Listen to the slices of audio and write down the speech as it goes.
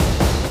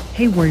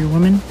Hey, Warrior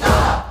Woman.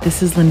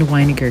 This is Linda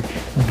Weiniger,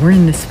 and we're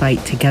in this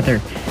fight together.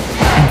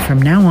 And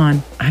from now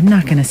on, I'm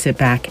not going to sit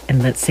back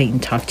and let Satan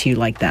talk to you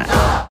like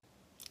that.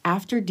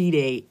 After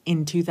D-Day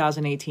in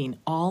 2018,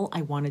 all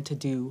I wanted to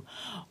do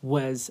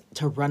was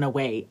to run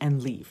away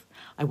and leave.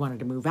 I wanted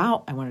to move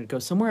out. I wanted to go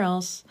somewhere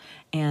else.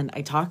 And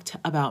I talked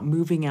about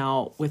moving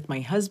out with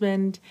my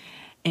husband,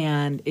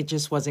 and it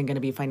just wasn't going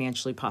to be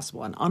financially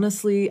possible. And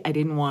honestly, I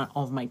didn't want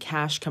all of my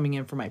cash coming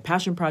in for my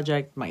passion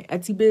project, my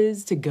Etsy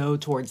biz, to go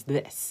towards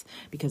this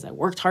because I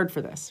worked hard for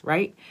this,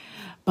 right?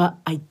 But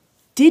I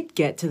did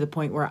get to the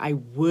point where I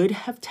would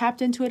have tapped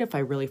into it if I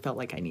really felt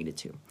like I needed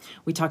to.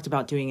 We talked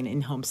about doing an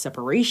in-home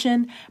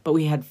separation, but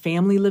we had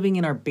family living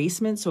in our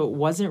basement, so it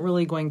wasn't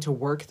really going to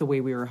work the way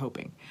we were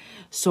hoping.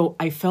 So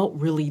I felt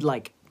really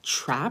like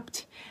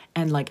trapped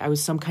and like I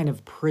was some kind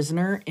of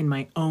prisoner in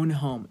my own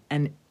home.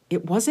 And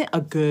it wasn't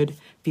a good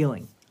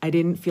feeling. I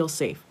didn't feel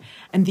safe.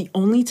 And the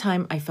only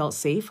time I felt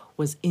safe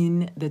was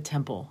in the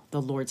temple, the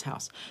Lord's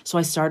house. So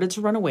I started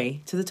to run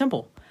away to the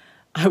temple.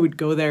 I would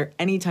go there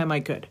anytime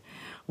I could.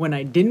 When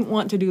I didn't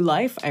want to do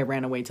life, I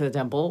ran away to the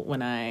temple.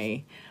 When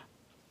I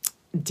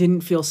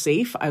didn't feel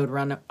safe, I would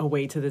run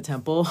away to the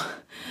temple.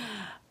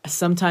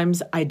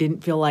 Sometimes I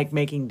didn't feel like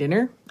making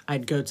dinner.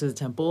 I'd go to the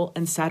temple.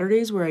 And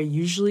Saturdays, where I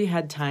usually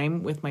had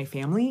time with my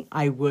family,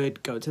 I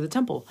would go to the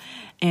temple.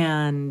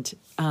 And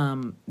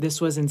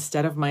this was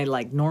instead of my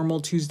like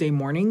normal Tuesday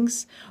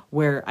mornings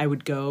where I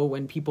would go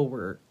when people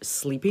were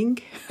sleeping.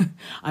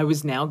 I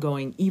was now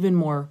going even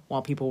more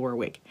while people were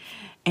awake.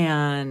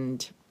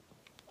 And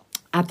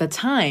at the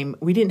time,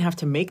 we didn't have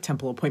to make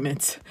temple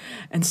appointments.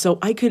 And so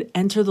I could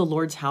enter the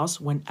Lord's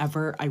house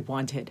whenever I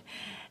wanted.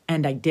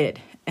 And I did.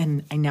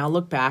 And I now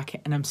look back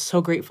and I'm so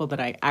grateful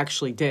that I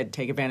actually did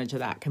take advantage of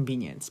that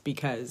convenience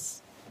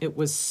because it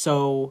was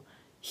so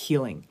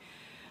healing.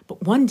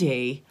 But one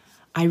day,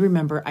 I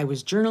remember I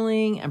was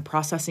journaling and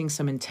processing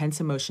some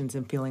intense emotions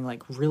and feeling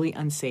like really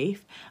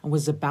unsafe and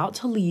was about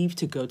to leave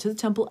to go to the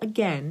temple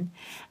again.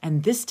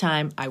 And this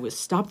time I was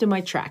stopped in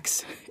my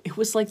tracks. It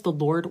was like the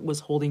Lord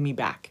was holding me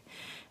back.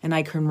 And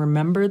I can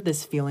remember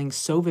this feeling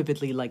so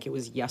vividly like it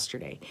was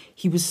yesterday.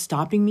 He was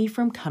stopping me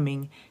from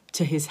coming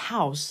to his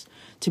house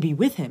to be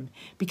with him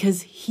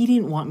because he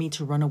didn't want me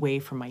to run away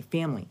from my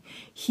family.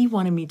 He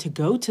wanted me to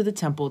go to the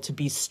temple to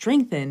be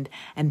strengthened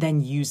and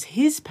then use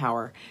his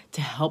power to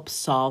help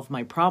solve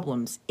my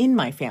problems in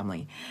my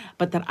family,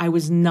 but that I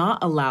was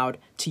not allowed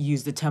to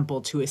use the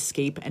temple to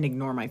escape and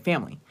ignore my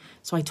family.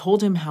 So I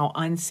told him how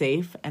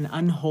unsafe and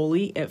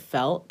unholy it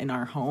felt in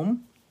our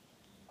home.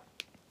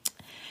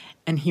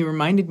 And he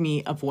reminded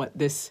me of what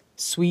this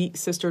sweet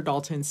Sister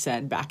Dalton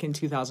said back in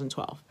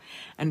 2012.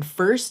 And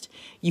first,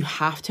 you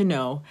have to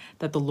know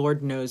that the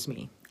Lord knows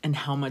me and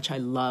how much I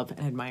love and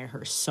admire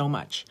her so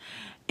much.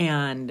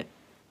 And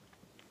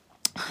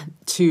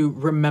to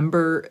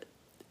remember,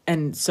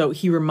 and so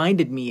he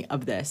reminded me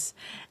of this.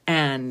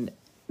 And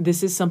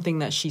this is something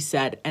that she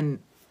said. And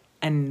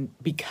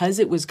because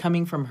it was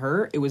coming from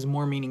her, it was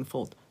more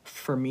meaningful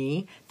for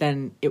me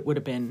than it would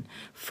have been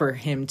for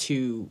him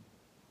to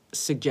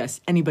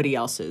suggest anybody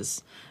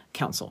else's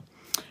counsel.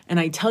 And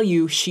I tell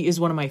you, she is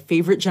one of my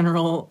favorite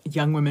general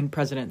young women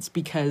presidents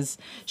because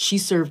she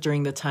served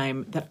during the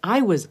time that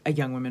I was a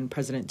young women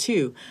president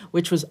too,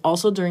 which was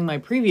also during my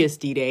previous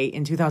D-Day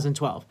in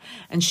 2012.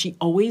 And she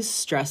always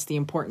stressed the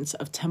importance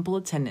of temple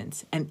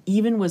attendance and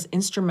even was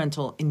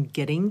instrumental in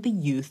getting the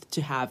youth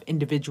to have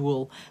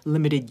individual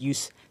limited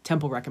use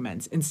temple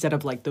recommends instead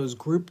of like those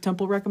group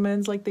temple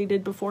recommends like they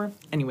did before.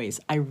 Anyways,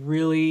 I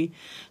really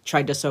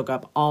tried to soak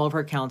up all of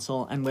her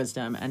counsel and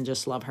wisdom and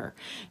just love her.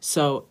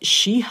 So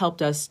she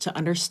helped us to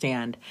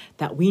understand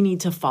that we need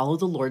to follow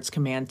the Lord's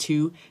command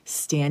to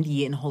stand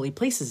ye in holy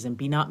places and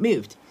be not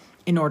moved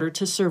in order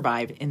to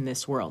survive in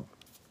this world.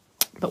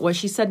 But what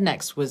she said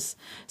next was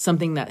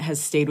something that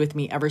has stayed with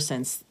me ever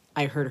since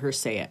I heard her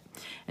say it.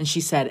 And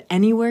she said,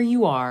 anywhere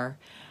you are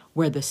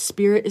where the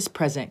Spirit is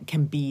present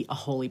can be a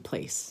holy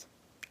place.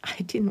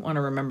 I didn't want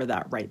to remember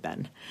that right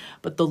then,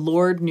 but the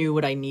Lord knew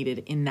what I needed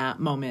in that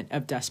moment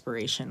of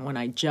desperation when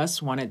I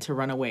just wanted to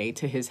run away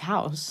to his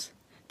house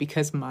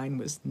because mine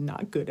was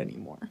not good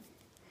anymore.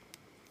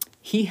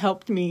 He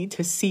helped me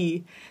to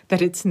see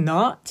that it's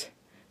not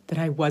that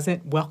I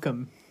wasn't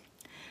welcome,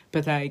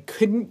 but that I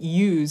couldn't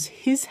use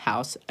his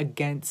house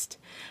against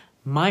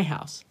my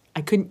house.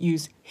 I couldn't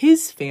use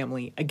his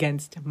family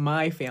against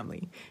my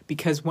family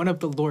because one of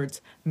the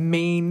Lord's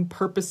main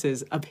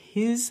purposes of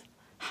his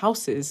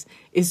houses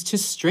is to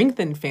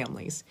strengthen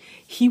families.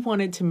 He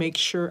wanted to make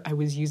sure I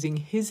was using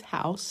his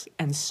house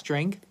and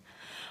strength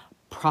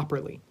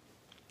properly.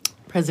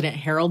 President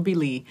Harold B.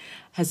 Lee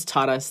has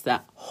taught us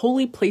that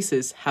holy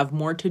places have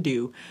more to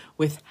do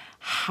with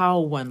how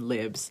one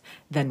lives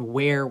than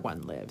where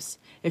one lives.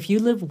 If you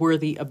live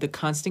worthy of the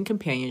constant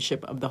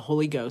companionship of the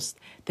Holy Ghost,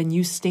 then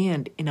you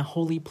stand in a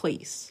holy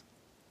place.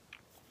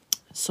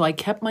 So I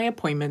kept my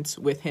appointments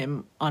with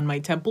him on my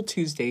Temple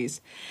Tuesdays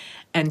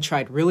and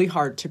tried really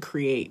hard to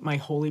create my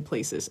holy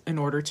places in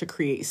order to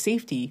create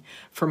safety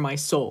for my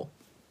soul.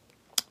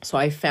 So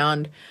I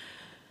found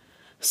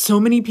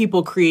So many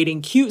people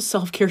creating cute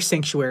self-care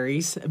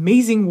sanctuaries,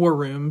 amazing war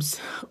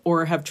rooms,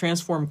 or have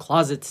transformed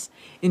closets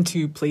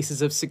into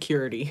places of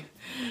security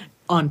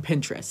on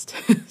Pinterest.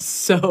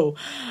 So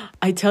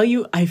I tell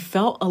you, I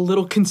felt a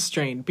little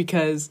constrained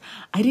because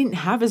I didn't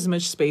have as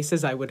much space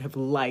as I would have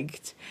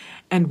liked.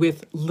 And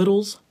with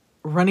littles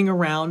running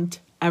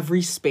around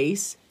every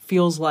space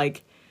feels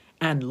like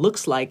and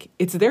looks like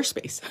it's their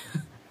space.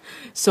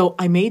 So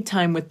I made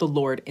time with the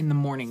Lord in the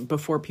morning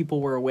before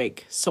people were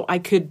awake so I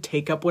could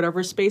take up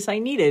whatever space I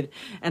needed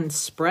and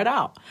spread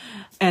out.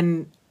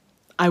 And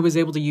I was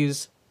able to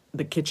use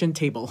the kitchen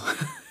table.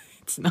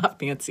 It's not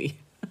fancy.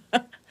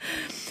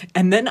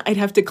 And then I'd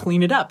have to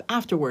clean it up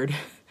afterward.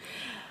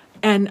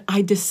 And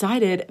I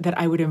decided that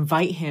I would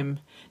invite him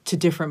to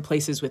different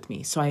places with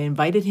me. So I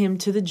invited him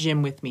to the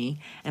gym with me,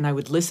 and I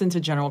would listen to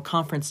general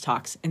conference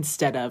talks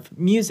instead of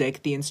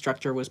music the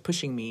instructor was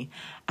pushing me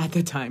at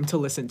the time to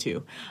listen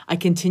to. I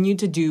continued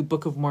to do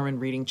Book of Mormon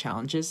reading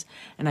challenges,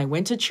 and I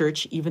went to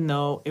church even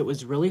though it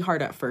was really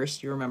hard at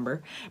first, you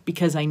remember,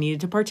 because I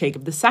needed to partake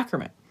of the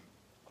sacrament.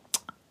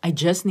 I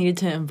just needed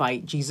to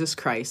invite Jesus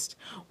Christ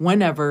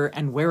whenever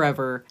and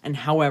wherever and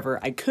however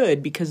I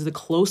could, because the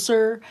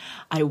closer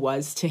I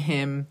was to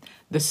him,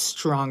 the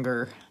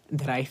stronger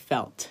that I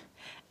felt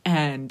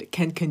and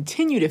can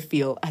continue to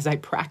feel as I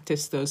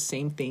practice those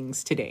same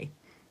things today.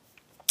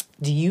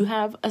 Do you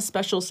have a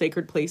special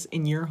sacred place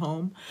in your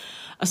home?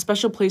 A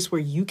special place where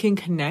you can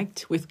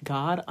connect with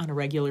God on a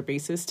regular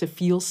basis to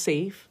feel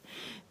safe,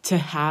 to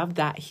have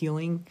that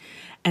healing,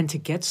 and to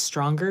get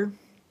stronger?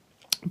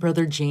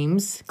 Brother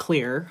James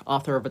Clear,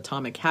 author of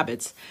Atomic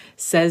Habits,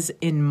 says,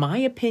 in my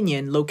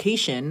opinion,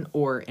 location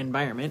or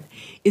environment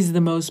is the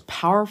most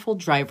powerful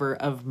driver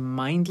of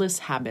mindless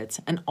habits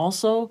and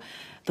also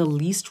the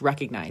least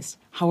recognized.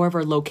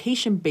 However,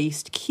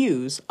 location-based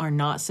cues are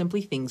not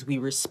simply things we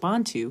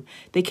respond to.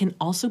 They can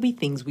also be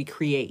things we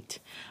create.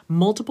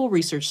 Multiple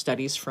research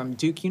studies from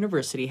Duke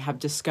University have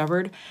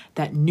discovered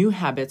that new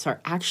habits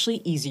are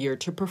actually easier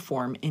to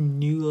perform in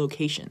new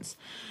locations.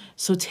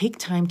 So take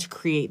time to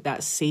create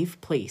that safe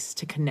place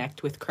to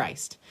connect with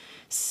Christ.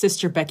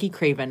 Sister Becky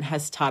Craven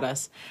has taught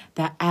us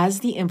that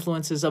as the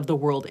influences of the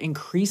world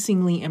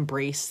increasingly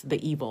embrace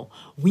the evil,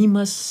 we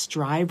must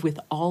strive with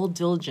all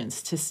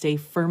diligence to stay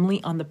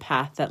firmly on the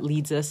path that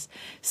leads us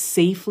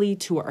safely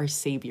to our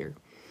Savior.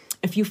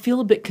 If you feel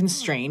a bit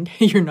constrained,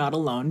 you're not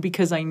alone,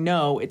 because I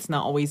know it's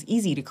not always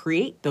easy to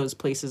create those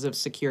places of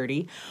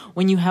security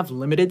when you have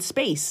limited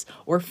space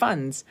or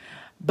funds.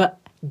 But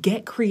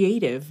get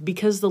creative,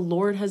 because the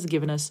Lord has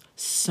given us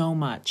so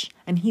much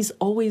and he's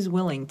always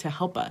willing to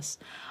help us.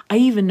 I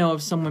even know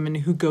of some women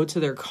who go to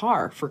their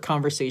car for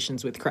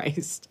conversations with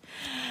Christ.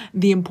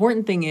 The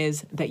important thing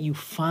is that you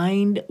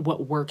find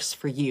what works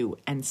for you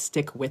and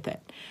stick with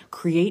it.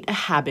 Create a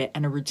habit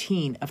and a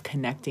routine of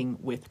connecting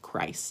with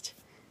Christ.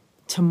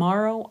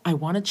 Tomorrow, I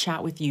want to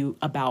chat with you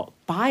about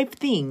 5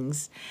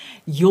 things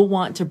you'll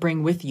want to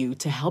bring with you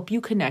to help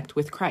you connect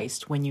with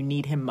Christ when you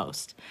need him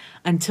most.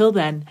 Until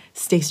then,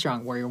 stay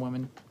strong, warrior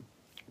woman.